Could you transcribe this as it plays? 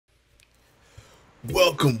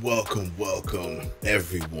Welcome,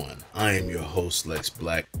 everyone. I am your host, Lex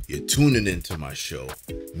Black. You're tuning into my show,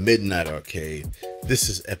 Midnight Arcade. This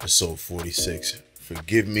is episode 46.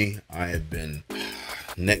 Forgive me, I have been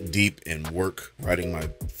neck deep in work, writing my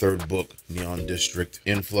third book, Neon District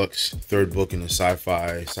Influx, third book in the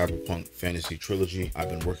sci-fi, cyberpunk fantasy trilogy. I've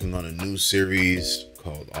been working on a new series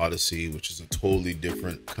called Odyssey, which is a totally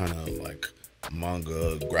different kind of like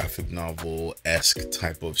manga, graphic novel-esque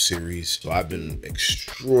type of series. So I've been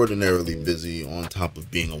extraordinarily busy on top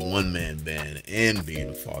of being a one-man band and being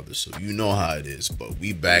a father. So you know how it is. But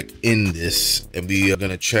we back in this and we are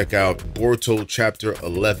going to check out Boruto chapter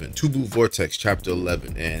 11, Tubu Vortex chapter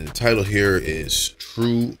 11. And the title here is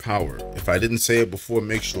True Power. If I didn't say it before,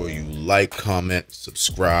 make sure you like, comment,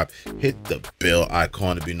 subscribe, hit the bell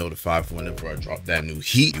icon to be notified for whenever I drop that new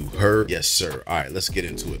heat. You heard? Yes, sir. All right, let's get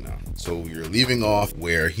into it now. So you're leaving off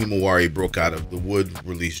where Himawari broke out of the wood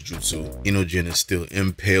release jutsu. Inojin is still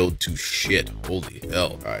impaled to shit. Holy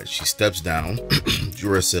hell. Alright, she steps down.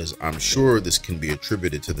 Jura says, I'm sure this can be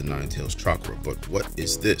attributed to the Nine Tails chakra, but what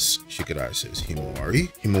is this? Shikadai says,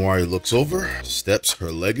 Himawari. Himawari looks over, steps,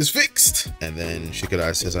 her leg is fixed. And then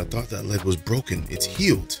Shikadai says, I thought that leg was broken. It's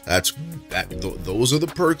healed. Those are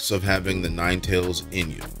the perks of having the Nine Tails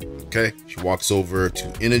in you. Okay? She walks over to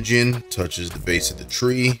Inojin, touches the base of the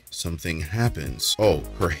tree. Something happens. Oh,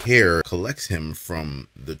 her hair collects him from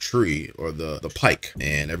the tree or the pike,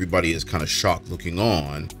 and everybody is kind of shocked looking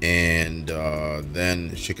on. And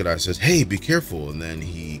then Shikadai says, hey, be careful. And then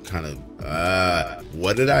he kind of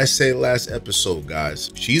what did I say last episode,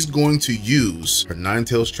 guys? She's going to use her Nine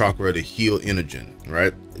Tails chakra to heal Inojin,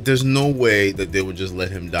 right? There's no way that they would just let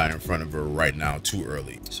him die in front of her right now too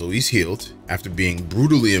early. So he's healed after being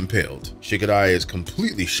brutally impaled. Shikadai is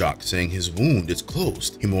completely shocked, saying his wound is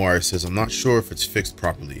closed. Himawari says, I'm not sure if it's fixed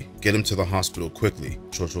properly. Get him to the hospital quickly.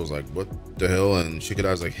 Chocho's like, what the hell? And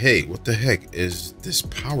Shikadai's like, hey, what the heck is this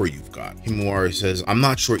power you've got? Himawari says, I'm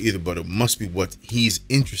not sure either, but it must be what he's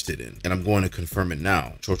interested in, and I'm going to confirm it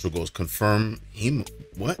now. Chocho goes, confirm him?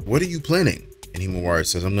 What are you planning? And Himawari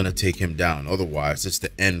says, I'm going to take him down. Otherwise, it's the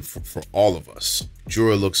end for all of us.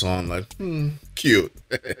 Jura looks on like, cute.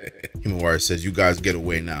 Himawari says, you guys get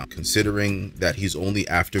away now. Considering that he's only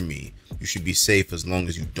after me, you should be safe as long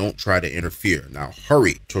as you don't try to interfere. Now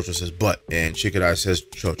hurry. Chocho says, but. And Shikadai says,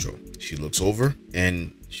 Chocho. She looks over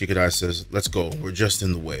and Shikadai says, let's go. We're just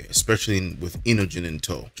in the way, especially with Inojin in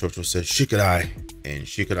tow. Chocho says, Shikadai. And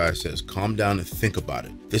Shikadai says, calm down and think about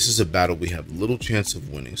it. This is a battle we have little chance of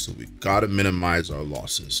winning, so we gotta minimize our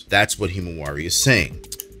losses. That's what Himawari is saying.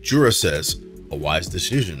 Jura says, a wise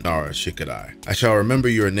decision, Nara Shikadai. I shall remember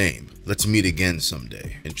your name. Let's meet again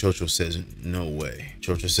someday. And Chocho says, no way.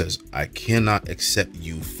 Chocho says, I cannot accept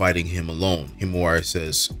you fighting him alone. Himawari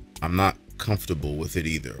says, I'm not comfortable with it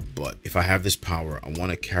either, but if I have this power, I want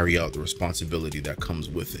to carry out the responsibility that comes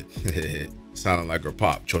with it. Sounding like her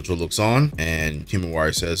pop. Chocho looks on and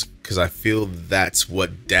Himawari says, because I feel that's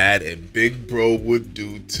what dad and big bro would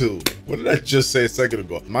do too. What did I just say a second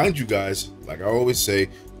ago? Mind you guys, like I always say,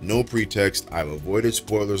 no pretext. I've avoided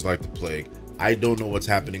spoilers like the plague. I don't know what's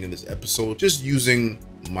happening in this episode, just using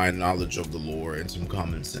my knowledge of the lore and some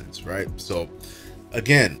common sense, right? So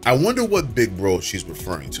again, I wonder what big bro she's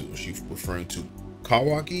referring to. Is she referring to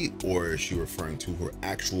Kawaki, or is she referring to her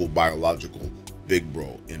actual biological big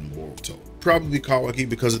bro in Boruto? Probably Kawaki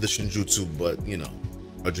because of the Shinjutsu, but you know,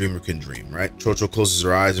 a dreamer can dream, right? Chocho closes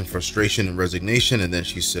her eyes in frustration and resignation, and then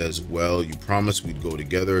she says, well, you promised we'd go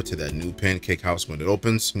together to that new pancake house when it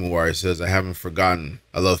opens. Himawari says, I haven't forgotten.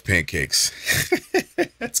 I love pancakes.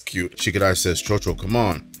 That's cute. Shikadai says, Chocho, come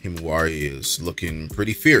on. Himawari is looking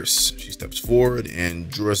pretty fierce. She steps forward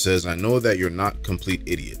and Jura says, I know that you're not complete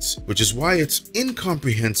idiots, which is why it's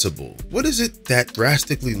incomprehensible. What is it that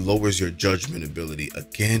drastically lowers your judgment ability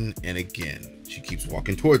again and again? She keeps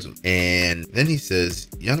walking towards him. And then he says,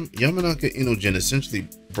 Yamanaka Inojin essentially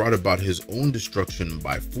brought about his own destruction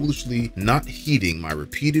by foolishly not heeding my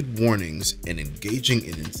repeated warnings and engaging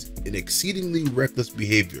in exceedingly reckless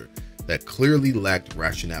behavior that clearly lacked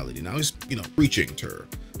rationality. Now he's, preaching to her,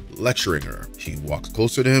 lecturing her. She walks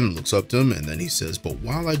closer to him, looks up to him, and then he says, but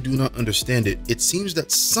while I do not understand it, it seems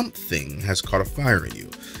that something has caught a fire in you.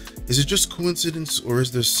 Is it just coincidence or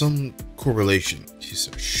is there some correlation? She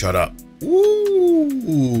says, shut up.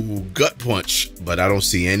 Ooh, gut punch. But I don't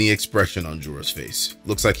see any expression on Jura's face.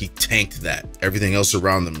 Looks like he tanked that. Everything else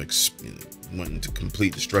around them went into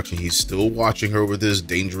complete destruction. He's still watching her with his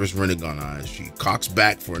dangerous Rinnegan eyes. She cocks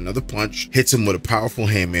back for another punch, hits him with a powerful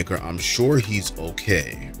haymaker. I'm sure he's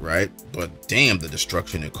okay, right? But damn the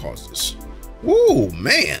destruction it causes. Whoa,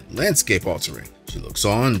 man, landscape altering. She looks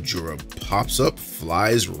on, Jura pops up,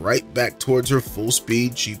 flies right back towards her full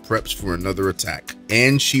speed. She preps for another attack.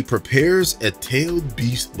 And she prepares a tailed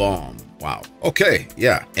beast bomb. Wow. Okay,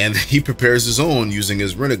 yeah. And he prepares his own using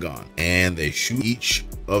his Renegon. And they shoot each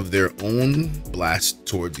of their own blast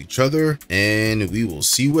towards each other. And we will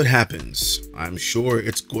see what happens. I'm sure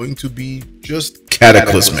it's going to be just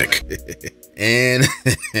cataclysmic. And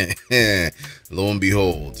lo and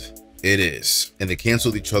behold, it is. And they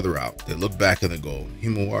canceled each other out. They look back and they go,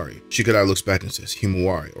 Himawari. Shikadai looks back and says,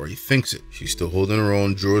 Himawari, or he thinks it. She's still holding her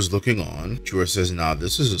own. Jura's looking on. Jura says, nah,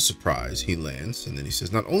 this is a surprise. He lands. And then he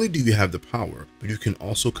says, not only do you have the power, but you can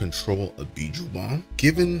also control a Biju bomb.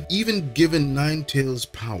 Even given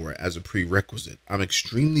Ninetales' power as a prerequisite, I'm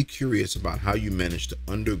extremely curious about how you managed to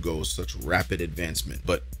undergo such rapid advancement.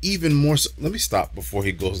 But even more so, let me stop before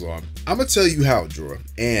he goes on. I'm gonna tell you how, Jura,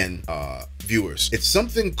 and viewers. It's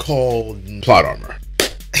something called plot armor.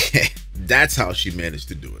 That's how she managed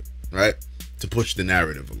to do it, right? To push the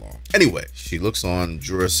narrative along. Anyway, she looks on.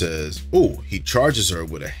 Jura says, oh, he charges her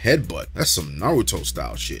with a headbutt. That's some Naruto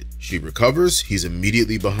style shit. She recovers. He's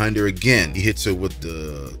immediately behind her again. He hits her with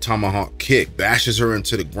the tomahawk kick, bashes her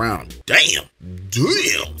into the ground. Damn.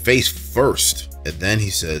 Face first. And then he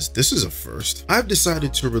says, this is a first. I've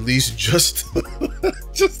decided to release just a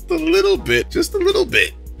little bit,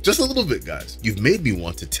 guys. You've made me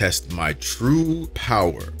want to test my true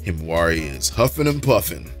power. Himawari is huffing and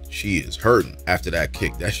puffing. She is hurting after that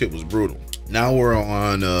kick. That shit was brutal. Now we're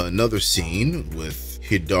on another scene with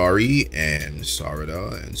Hidari and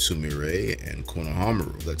Sarada and Sumire and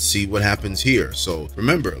Konohamaru. Let's see what happens here. So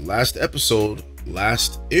remember, last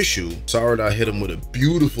issue, Sarada hit him with a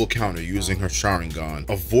beautiful counter using her Sharingan,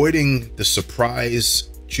 avoiding the surprise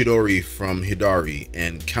Chidori from Hidari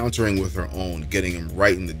and countering with her own, getting him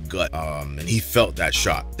right in the gut. And he felt that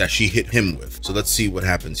shot that she hit him with. So let's see what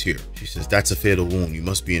happens here. She says, that's a fatal wound. You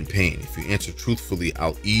must be in pain. If you answer truthfully,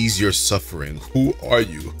 I'll ease your suffering. Who are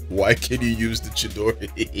you? Why can you use the Chidori?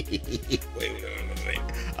 wait.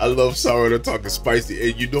 I love Sarada talking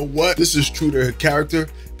spicy. And you know what? This is true to her character,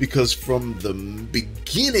 because from the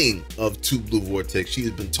beginning of Two Blue Vortex, she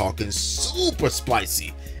has been talking super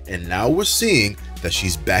spicy. And now we're seeing that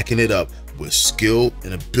she's backing it up with skill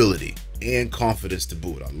and ability and confidence to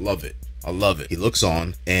boot. I love it. I love it. He looks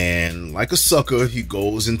on, and like a sucker, he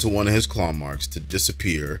goes into one of his claw marks to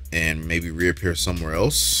disappear and maybe reappear somewhere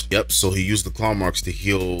else. Yep, so he used the claw marks to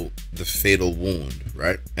heal the fatal wound,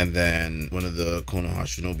 right? And then one of the Konoha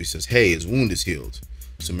Shinobi says, hey, his wound is healed.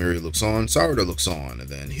 Sumire looks on, Sarada looks on, and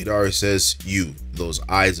then Hidari says, you, those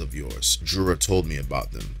eyes of yours, Jura told me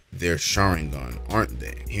about them. They're Sharingan, aren't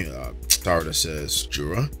they? Sarada says,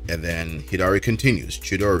 Jura. And then Hidari continues,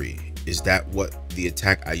 Chidori, is that what the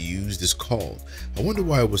attack I used is called? I wonder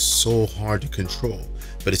why it was so hard to control,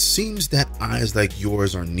 but it seems that eyes like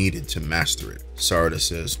yours are needed to master it. Sarada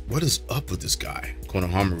says, what is up with this guy?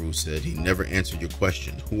 Konohamaru said, he never answered your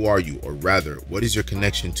question. Who are you? Or rather, what is your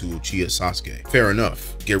connection to Uchiha Sasuke? Fair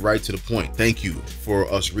enough. Get right to the point. Thank you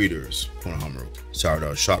for us readers, Konohamaru.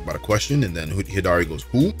 Sarada is shocked by the question, and then Hidari goes,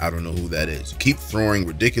 who? I don't know who that is. You keep throwing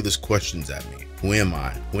ridiculous questions at me. Who am I?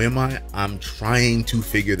 Who am I? I'm trying to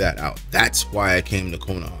figure that out. That's why I came to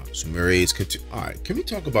Konoha. Sumire is Alright, can we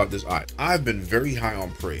talk about this? Alright, I've been very high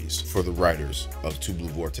on praise for the writers of Two Blue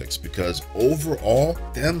Vortex, because overall,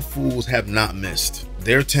 them fools have not missed.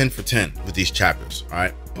 They're 10 for 10 with these chapters,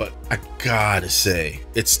 alright? But I gotta say,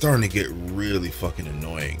 it's starting to get really fucking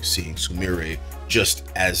annoying seeing Sumire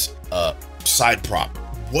just as a side prop.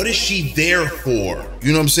 What is she there for?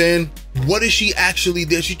 You know what I'm saying? What is she actually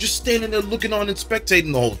there? She's just standing there looking on and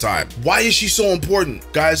spectating the whole time. Why is she so important?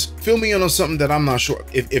 Guys, fill me in on something that I'm not sure.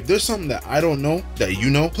 If there's something that I don't know, that you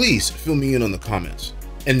know, please fill me in on the comments.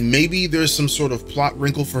 And maybe there's some sort of plot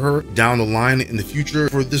wrinkle for her down the line in the future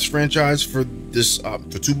for this franchise, for this,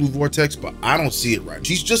 for Two Blue Vortex, but I don't see it right.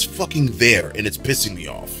 She's just fucking there and it's pissing me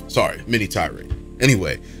off. Sorry, mini tirade.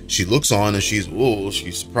 Anyway, she looks on and she's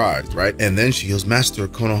surprised, right? And then she heals Master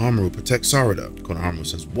Konohamaru, protect Sarada. Konohamaru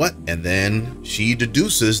says, what? And then she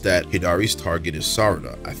deduces that Hidari's target is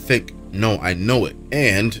Sarada. I think, no, I know it.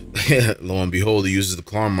 And lo and behold, he uses the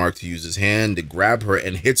claw mark to use his hand to grab her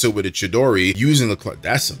and hits her with a Chidori using the claw.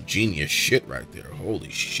 That's some genius shit right there.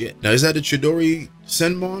 Holy shit. Now, is that a Chidori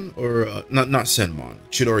Senmon or not Senmon,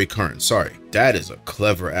 Chidori current? Sorry. That is a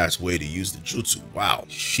clever ass way to use the jutsu. Wow.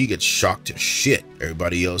 She gets shocked to shit.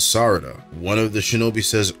 Everybody yells Sarada. One of the shinobi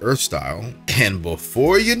says Earth style. And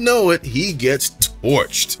before you know it, he gets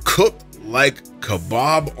torched, cooked like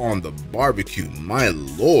kebab on the barbecue. My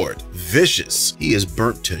lord. Vicious. He is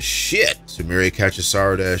burnt to shit. Sumire catches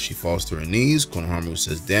Sarada as she falls to her knees. Konohamaru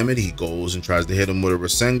says, damn it. He goes and tries to hit him with a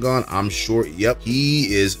Rasengan. I'm sure, yep,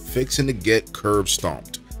 he is fixing to get curb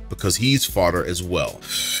stomped, because he's fodder as well.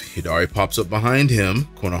 Hidari pops up behind him.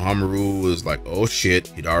 Konohamaru is like, oh shit.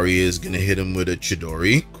 Hidari is gonna hit him with a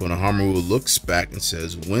Chidori. Konohamaru looks back and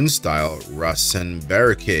says, wind style Rasen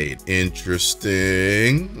barricade.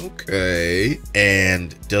 Interesting. Okay.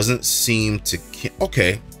 And doesn't seem to,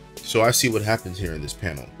 okay. So I see what happens here in this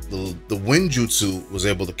panel. The wind jutsu was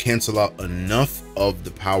able to cancel out enough of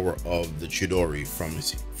the power of the Chidori from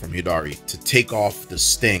Hidari to take off the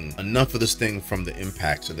sting, enough of the sting from the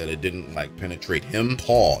impact so that it didn't like penetrate him,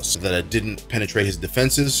 so that it didn't penetrate his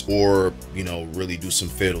defenses or, you know, really do some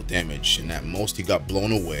fatal damage. And at most he got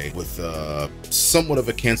blown away with somewhat of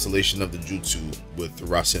a cancellation of the jutsu with the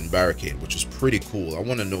Rasen barricade, which is pretty cool. I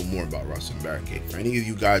want to know more about Rasen barricade. For any of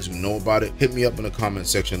you guys who know about it, hit me up in the comment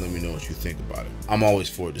section. Let me know what you think about it. I'm always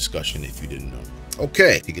for a discussion if you didn't know.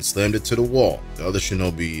 Okay, he gets slammed into the wall. The other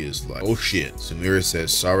shinobi is like, oh shit. Sumire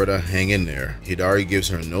says, Sarada, hang in there. Hidari gives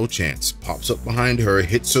her no chance, pops up behind her,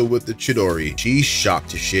 hits her with the Chidori. She's shocked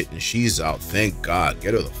to shit and she's out. Thank God,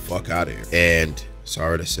 get her the fuck out of here. And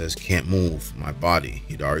Sarada says, can't move, my body.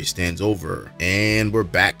 Hidari stands over her. And we're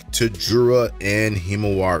back to Jura and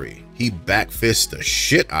Himawari. He backfists the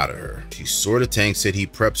shit out of her. She sort of tanks it. He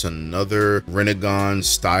preps another Rinnegan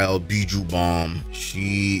style Biju bomb.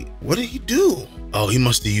 What did he do? Oh, he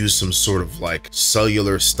must have used some sort of like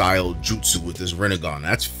cellular style jutsu with this Rinnegan.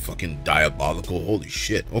 That's fucking diabolical. Holy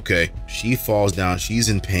shit. Okay. She falls down. She's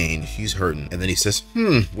in pain. She's hurting. And then he says,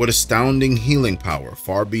 what astounding healing power.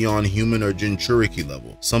 Far beyond human or Jinchuriki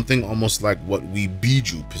level. Something almost like what we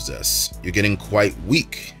Biju possess. You're getting quite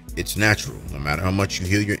weak. It's natural. No matter how much you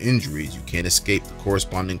heal your injuries, you can't escape the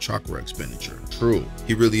corresponding chakra expenditure. True.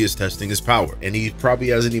 He really is testing his power, and he probably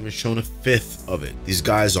hasn't even shown a fifth of it. These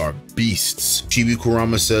guys are beasts. Chibi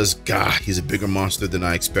Kurama says, God, he's a bigger monster than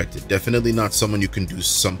I expected. Definitely not someone you can do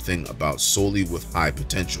something about solely with high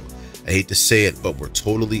potential. I hate to say it, but we're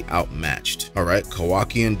totally outmatched. All right,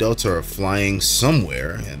 Kawaki and Delta are flying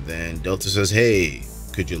somewhere, and then Delta says, hey,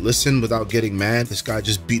 could you listen without getting mad? This guy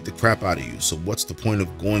just beat the crap out of you, so what's the point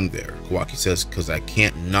of going there? Kawaki says, because I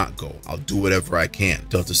can't not go. I'll do whatever I can.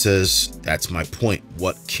 Delta says, that's my point.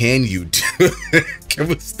 What can you do? Can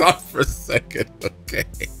we stop for a second? Okay.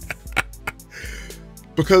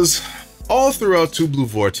 Because all throughout Two Blue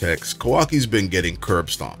Vortex, Kawaki's been getting curb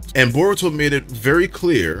stomped. And Boruto made it very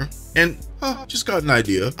clear, and just got an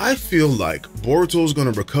idea. I feel like Boruto's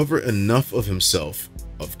gonna recover enough of himself,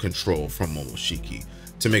 of control from Momoshiki,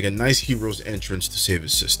 to make a nice hero's entrance to save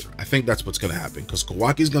his sister. I think that's what's gonna happen, because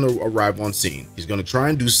Kawaki's gonna arrive on scene. He's gonna try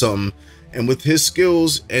and do something, and with his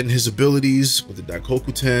skills and his abilities with the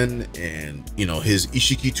Daikokuten and, you know, his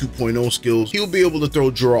Ishiki 2.0 skills, he'll be able to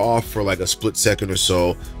throw Jura off for like a split second or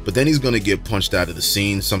so, but then he's gonna get punched out of the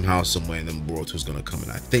scene somehow, some way, and then Boruto's gonna come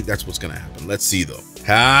in. I think that's what's gonna happen. Let's see though.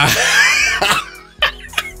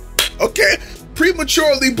 Okay,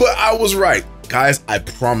 prematurely, but I was right. Guys, I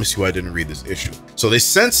promise you I didn't read this issue. So they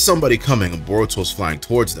sense somebody coming and Boruto's flying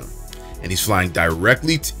towards them. And he's flying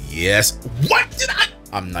directly to, yes. What did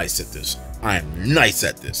I'm nice at this. I am nice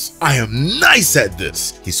at this. I am nice at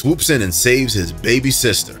this. He swoops in and saves his baby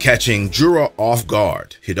sister, catching Jura off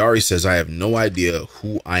guard. Hidari says, I have no idea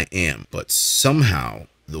who I am, but somehow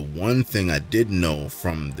the one thing I did know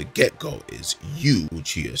from the get-go is you,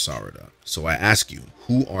 Uchiha Sarada. So I ask you,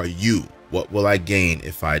 who are you? What will I gain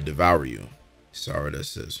if I devour you? Sarada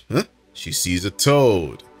says, huh? She sees a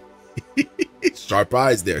toad. Sharp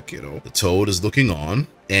eyes there, kiddo. The toad is looking on,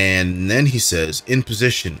 and then he says, in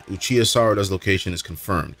position, Uchiha Sarada's location is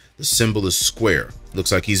confirmed. The symbol is square.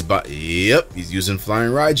 Looks like he's yep, he's using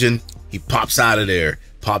Flying Raijin. He pops out of there,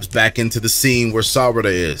 pops back into the scene where Sarada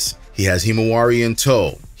is. He has Himawari in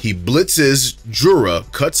tow. He blitzes Jura,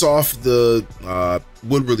 cuts off the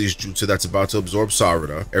wood release jutsu that's about to absorb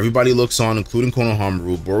Sarada. Everybody looks on, including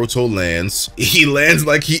Konohamaru. Boruto lands. He lands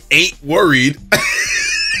like he ain't worried.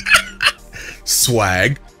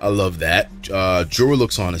 Swag. I love that. Jura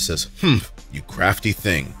looks on and says, you crafty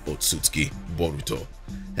thing, Otsutsuki, Boruto.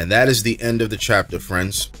 And that is the end of the chapter,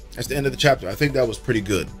 friends. That's the end of the chapter. I think that was pretty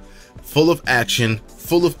good. Full of action,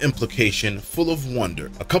 full of implication, full of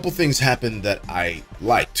wonder. A couple things happened that I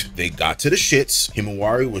liked. They got to the shits.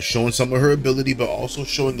 Himawari was showing some of her ability, but also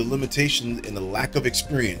showing the limitation and the lack of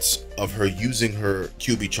experience of her using her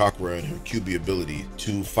Kyuubi chakra and her Kyuubi ability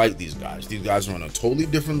to fight these guys. These guys are on a totally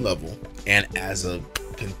different level. And as a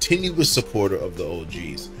continuous supporter of the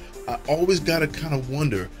OGs, I always gotta kind of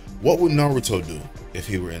wonder, What would Naruto do if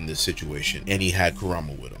he were in this situation and he had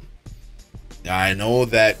Kurama with him? Now, I know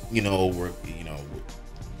that, the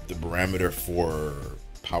parameter for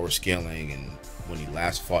power scaling, and when he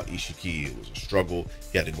last fought Ishiki, it was a struggle.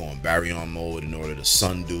 He had to go in Baryon mode in order to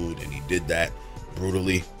sun dude, and he did that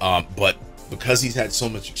brutally. But because he's had so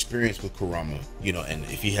much experience with Kurama, and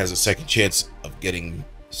if he has a second chance of getting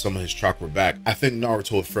some of his chakra back, I think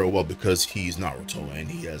Naruto would fare well because he's Naruto and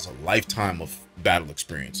he has a lifetime of battle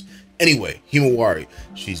experience. Anyway, Himawari,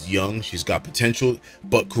 she's young, she's got potential,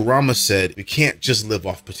 but Kurama said we can't just live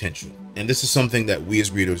off potential. And this is something that we as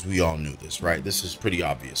readers, we all knew this, right? This is pretty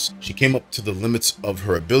obvious. She came up to the limits of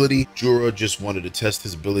her ability. Jura just wanted to test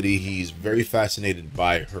his ability. He's very fascinated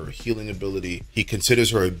by her healing ability. He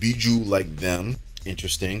considers her a Biju like them.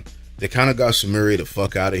 Interesting. They kind of got Sumire the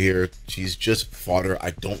fuck out of here. She's just fodder.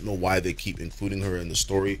 I don't know why they keep including her in the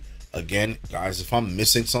story. Again, guys, if I'm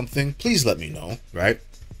missing something, please let me know, right?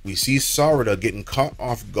 We see Sarada getting caught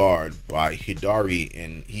off guard by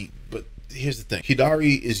Hidari, but here's the thing.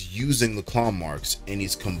 Hidari is using the claw marks and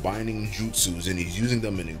he's combining jutsus, and he's using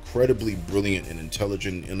them in incredibly brilliant and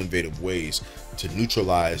intelligent, innovative ways to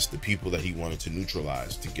neutralize the people that he wanted to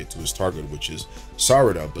neutralize to get to his target, which is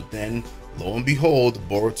Sarada. But then, lo and behold,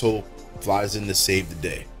 Boruto flies in to save the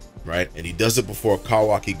day, right? And he does it before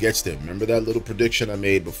Kawaki gets there. Remember that little prediction I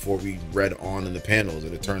made before we read on in the panels,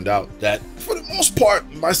 and it turned out that for the most part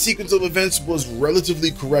my sequence of events was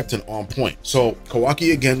relatively correct and on point. So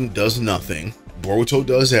Kawaki again does nothing, Boruto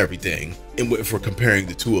does everything, and if we're comparing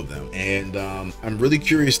the two of them, and I'm really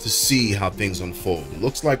curious to see how things unfold. It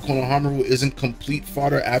looks like Konohamaru isn't complete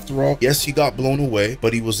fodder after all. Yes, he got blown away,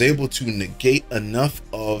 but he was able to negate enough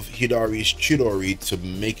of Hidari's Chidori to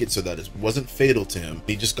make it so that it wasn't fatal to him.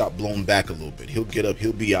 He just got blown back a little bit. He'll get up,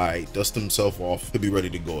 he'll be alright, dust himself off, he'll be ready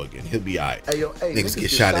to go again. He'll be alright. Hey, niggas get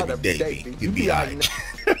shot every day, B. He'll be alright.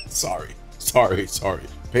 Sorry.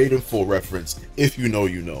 Paid in full reference. If you know,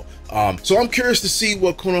 you know. So I'm curious to see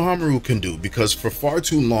what Konohamaru can do, because for far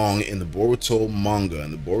too long in the Boruto manga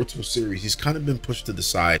and the Boruto series, he's kind of been pushed to the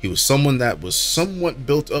side. He was someone that was somewhat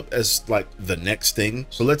built up as like the next thing.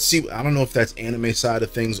 So let's see. I don't know if that's anime side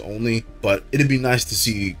of things only, but it'd be nice to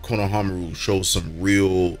see Konohamaru show some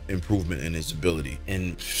real improvement in his ability.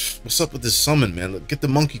 And what's up with this summon, man? Look, get the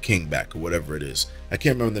Monkey King back or whatever it is. I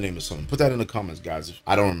can't remember the name of summon. Put that in the comments, guys. If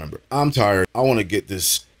I don't remember. I'm tired. I want to get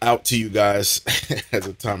this out to you guys at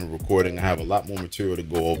the time of recording. I have a lot more material to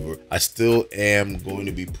go over. I still am going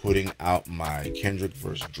to be putting out my Kendrick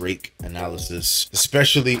versus Drake analysis,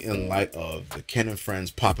 especially in light of the Ken and Friends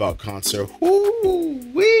pop-out concert.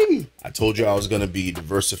 Woo-wee! I told you I was going to be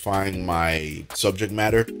diversifying my subject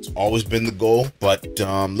matter. It's always been the goal, but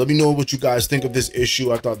let me know what you guys think of this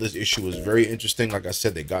issue. I thought this issue was very interesting. Like I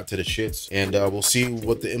said, they got to the shits, and we'll see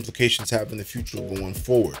what the implications have in the future going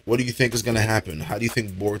forward. What do you think is going to happen? How do you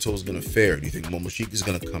think Boruto is going to fare? Do you think Momoshiki is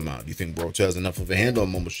going to come out? Do you think Boruto has enough of a hand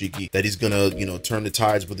on Momoshiki that he's going to, turn the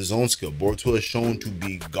tides with his own skill? Boruto is shown to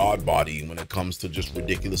be god body when it comes to just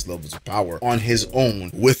ridiculous levels of power on his own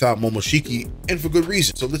without Momoshiki, and for good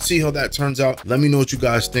reason. So let's see how that turns out. Let me know what you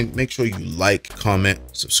guys think. Make sure you like, comment,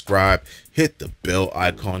 subscribe, hit the bell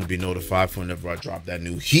icon to be notified for whenever I drop that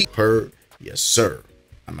new heat. Heard? Yes, sir.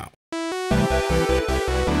 I'm out.